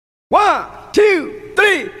2,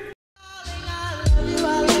 3.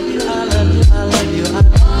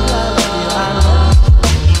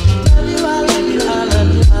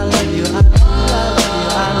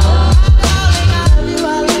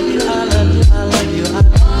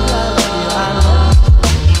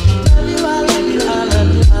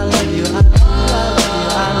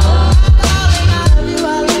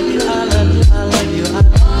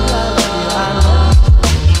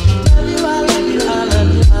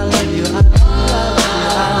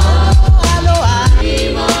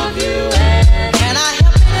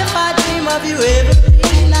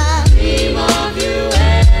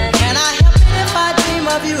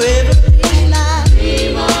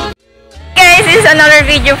 This is another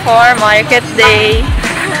video for Market Day.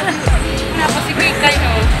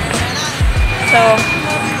 So,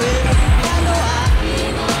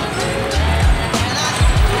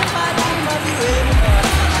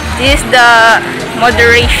 this is the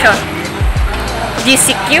moderation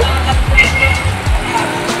GCQ.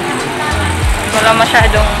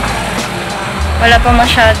 Wala pa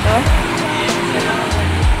masyado.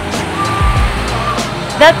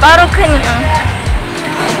 That parang kanya.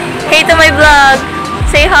 Hey to my vlog.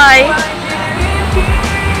 Say hi.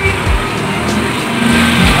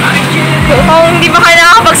 Kung hindi ba kayo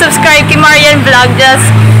nakakapag-subscribe kay Marian Vlog, just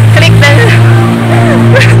click the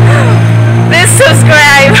please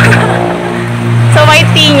subscribe. So may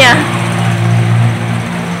tea niya.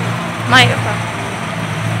 May pa.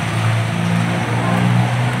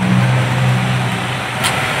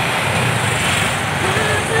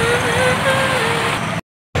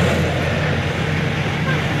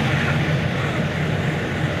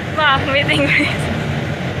 Meeting with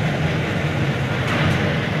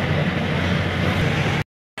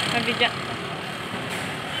nabidyan.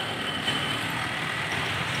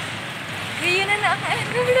 Ngayon na nakain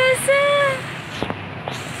ng lasa.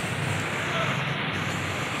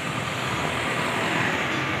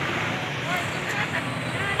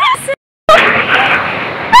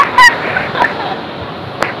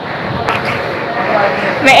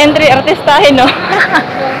 May entry artistahin, no?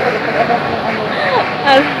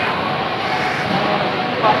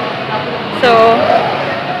 So,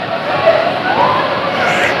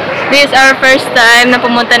 this is our first time na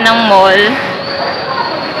pumunta ng mall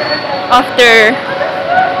after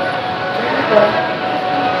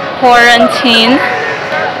quarantine.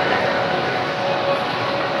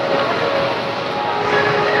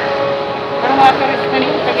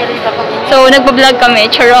 So, nagbablog kami.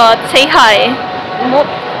 Charot. Say hi.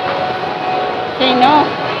 Say no.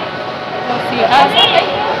 See us.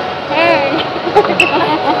 Hey.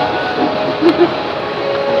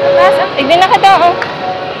 Tignan na ka daw.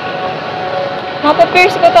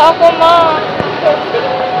 Mapapierce ko to ako, ma.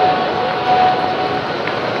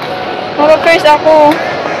 Mapapierce ako.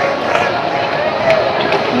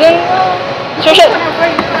 Dun. Social.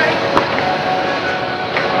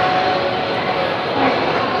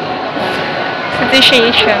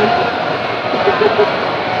 Appreciation.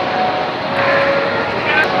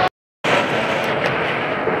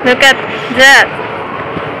 Look at that.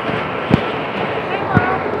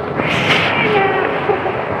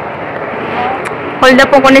 Hold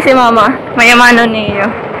up po ko ni si mama. Mayamano niyo.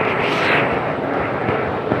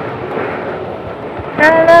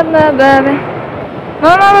 Mama, baby.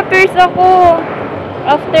 Mama, ma-pierce ako.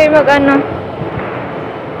 After mag-ano.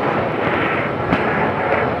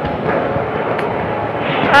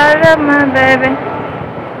 Mama, baby.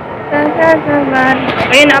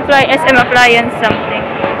 Ayun, apply SM appliance something.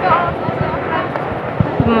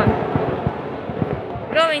 Come on.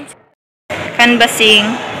 Going to canvassing.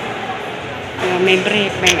 May brief,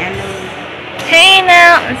 may ano. Hey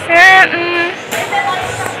now,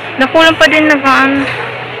 nakulang pa din na kaan.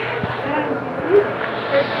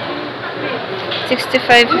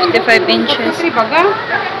 65, 55 inches. 43 baga?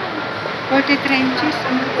 43 inches.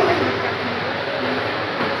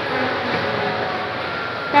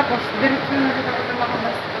 Tapos, diretso na sa tapos na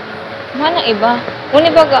makabas. Mana iba? Uni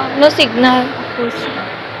baga, no signal.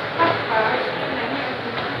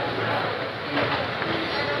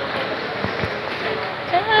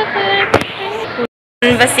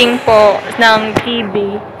 Canvassing po ng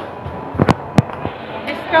TV.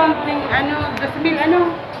 Discounting, ano, dasmil, ano?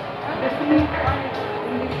 Dasmil,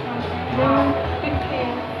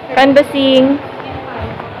 canvassing.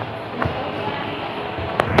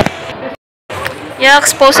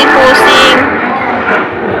 Yaks, posing.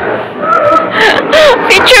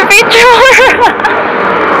 Picture.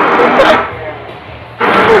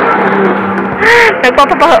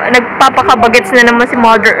 Nagpapakabagets na naman si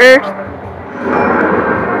Mother Earth.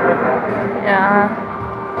 Yeah.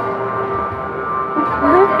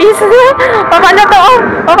 Isa. Paano to?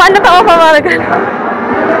 Paano to? Pamalagan.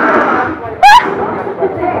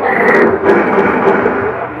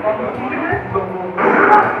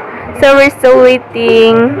 So we're still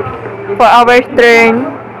waiting for our turn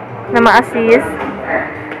na ma-assist.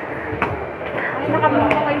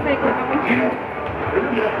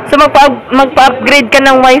 So magpa-upgrade ka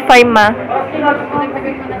ng wifi ma.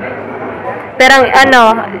 Pero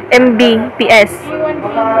ano, Mbps.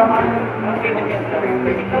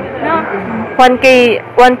 1K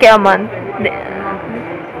a month.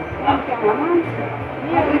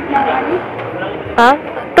 Ha?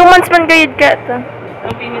 2 months man gayud ka to.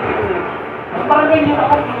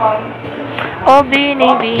 Oh,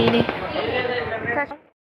 bini.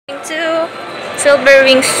 To Silver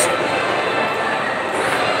Wings.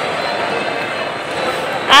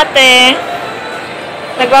 Ate,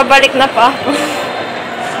 nagbabalik na pa ako.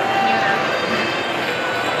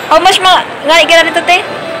 How much nga ikira nito, te?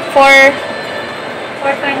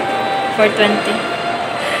 420.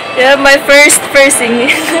 Yeah, my first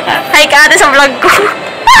singing. Hi ka ate sa vlog ko.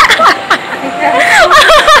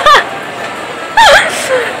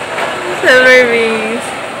 Silver Wings.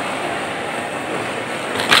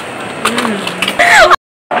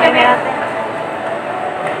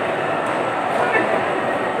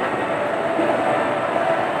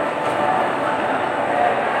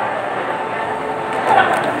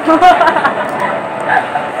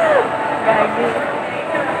 Gagi.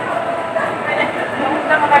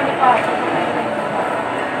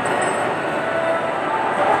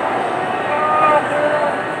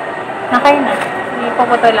 Nakay na. Hindi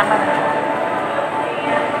puputo lang ka na.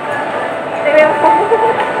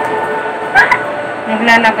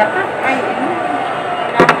 Naglalaga ka? Ay,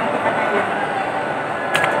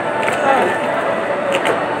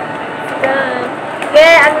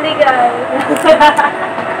 Yeah, ang legal.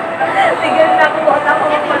 Legal na ako. Wala ko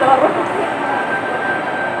magpalaro.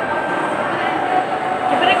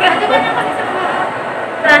 Siyempre ka. Ano ba naman sa mga?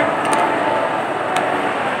 Saan?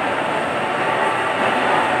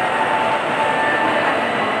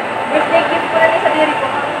 Birthday gift ko na niya sa diri ko.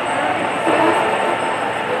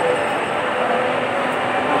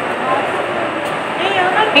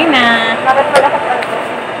 okay na. Bakit pala ka pala ko?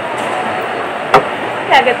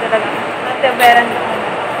 Kagad talaga. Nagtabayaran ko.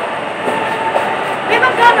 May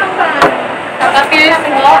magkano ba? Kapil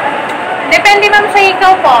po. Depende ma'am sa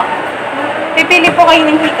hikaw po. Pipili po kayo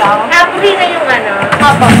ng hikaw. Pili na yung ano.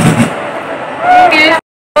 Opo.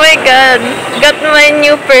 Oh my god. Got my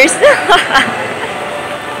new purse.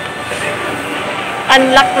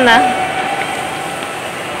 Unlock na.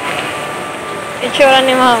 Itsura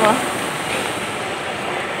ni mama.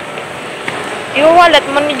 Iwawalat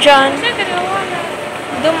mo ni John. Siyempre, wala.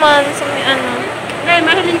 Duman sa may ano. Ngayon,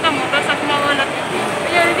 mahalin ka mo. Tapos ako mawala.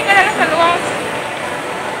 Ayan, hindi ka na lang kaluwang.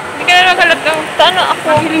 Hindi ka na lang kalat daw. Paano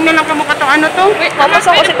ako? Mahiling na lang ka mo katong ano to. Wait, Mama,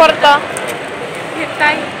 saan ko si Kwarta? Wait,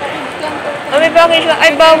 tayo. Oh, may package lang.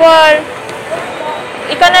 Ay, bawal.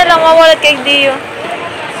 Ika na lang, mawalat kay Dio.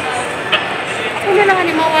 Ako na lang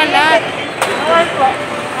ni mawalat. Bawal po.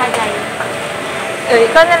 Eh,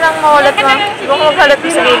 ika na lang mawalat ma. Huwag ko maghalat mo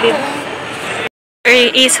sa gilid.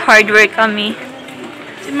 Is hard work kami.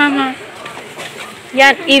 Si mama.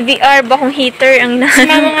 Yan, EVR ba kung heater ang Si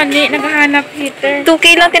mama nga naghahanap heater.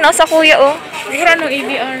 2K lang tinaw sa kuya, oh. Mura no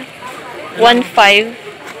ABR. 1.5.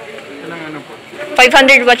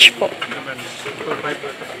 500 watts po.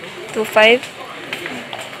 2.5.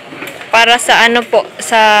 Para sa ano po,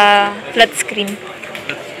 sa flat screen.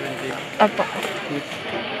 Opo.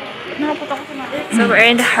 Nakapunta ko sa mama. So we're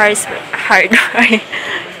in the hard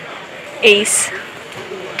Ace.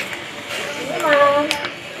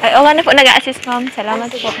 Ay, oo nga na po, nag-a-assist ma'am. Salamat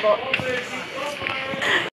po.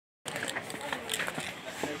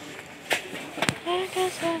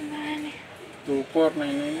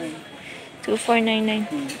 2499.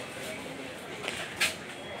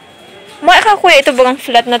 Mga ka kuya, ito bagang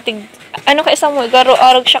flat na tig... Ano ka isang mo,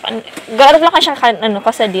 garo-arag siya, garo lang ka siya ano,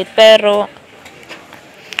 kasadit, pero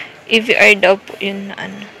EVR daw po yun na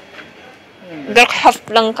ano. Garo half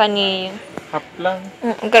lang kani. Half lang?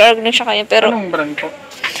 Garo-arag lang siya kaya, pero... Anong brand po?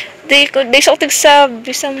 Day sa utig sa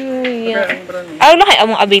bisa mo yan. Anong brand? Ano lang kayo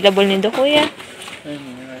among available nindo kuya?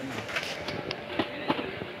 Ayun.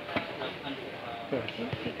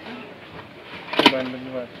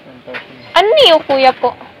 Ano niyo kuya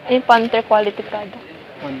po? Yung Panther quality product.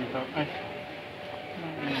 1,000. Ay.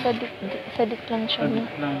 Sadit lang siya. Ano No?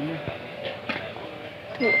 lang yun?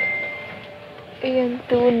 Ayan,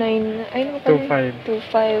 2.9. Ay, ano pa 2.5.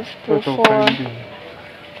 2.5,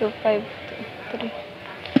 2.4, 2.5, 3.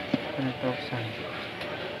 10,000.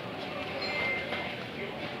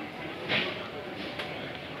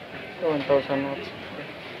 1,000 watts.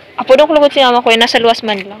 Apo nung kulugod si mama ko, nasa luwas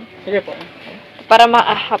man lang. Sige po. Para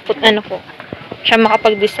maahapot, ano po, siya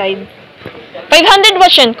makapag-decide. 500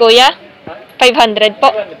 watts yun, kuya? 500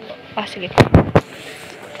 po? Ah, sige po.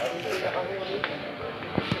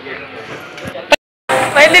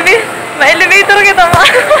 May elevator kita, ma.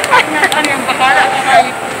 Ano yung bakala?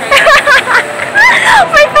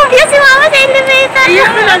 May phobia si mama sa elevator. Iya,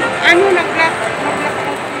 nag-block.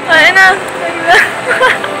 Ayun na.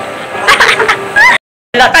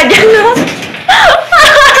 Wala ka dyan, no?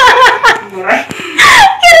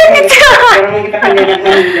 Kirikit ka. Pero mo kita kanya ng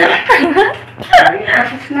kanila. Ay,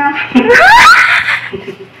 tapos na.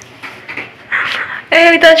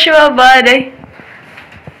 Ay, ito siya ba, day?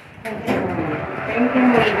 Thank you,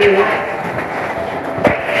 Miguel.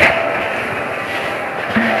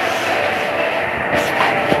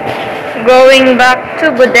 Going back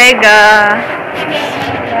to bodega.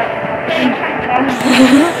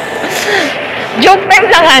 Joke time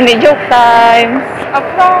lang, honey. Joke time. A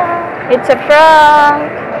prank. It's a prank.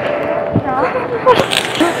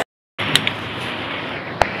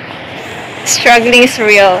 Struggling is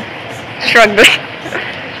real. Struggle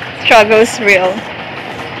is real.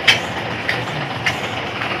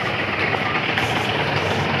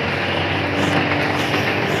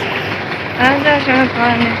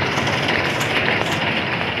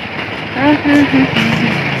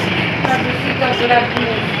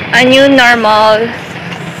 A new normal.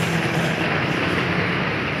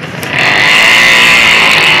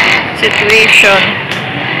 Situation.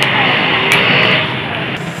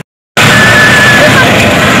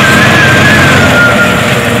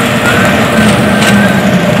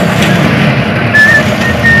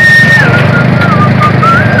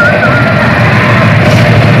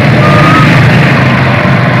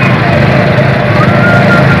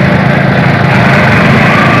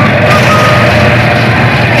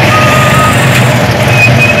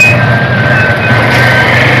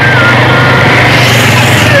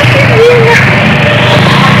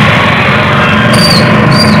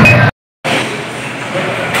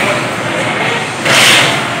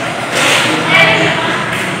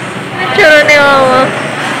 Tsura ni mama.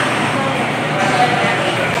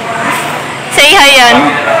 Say hi yan.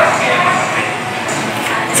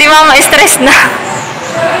 Si mama stress na.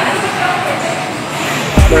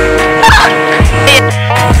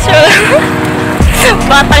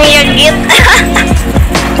 Batang yagit.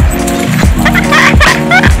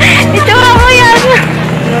 Itsura mo yan.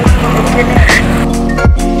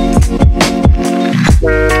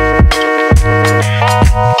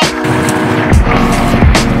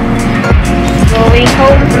 Going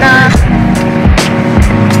home na.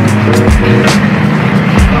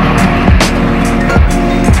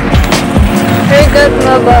 Very good,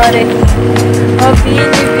 mabari. Oh,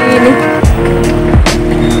 pili.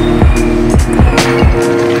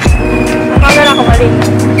 Umaga na ako mali.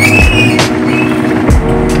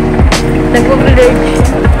 Nag-village.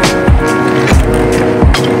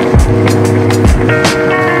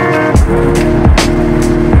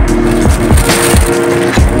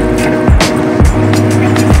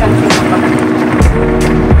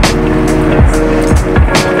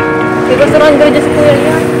 Diba surrender dyan si kuya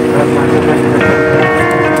yan?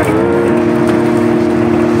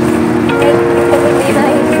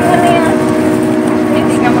 Ano yan?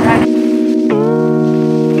 Hindi nga mag-alis.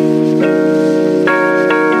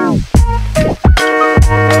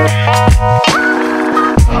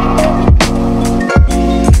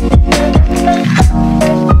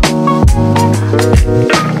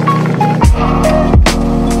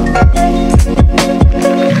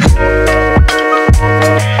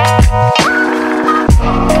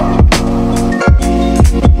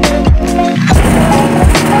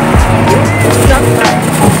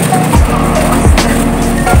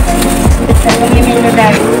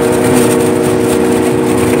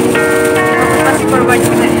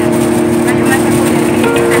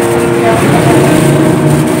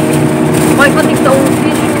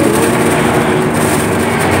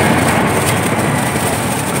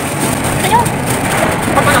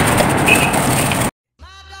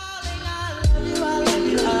 I love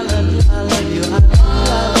you, I love you, I love you, I love you.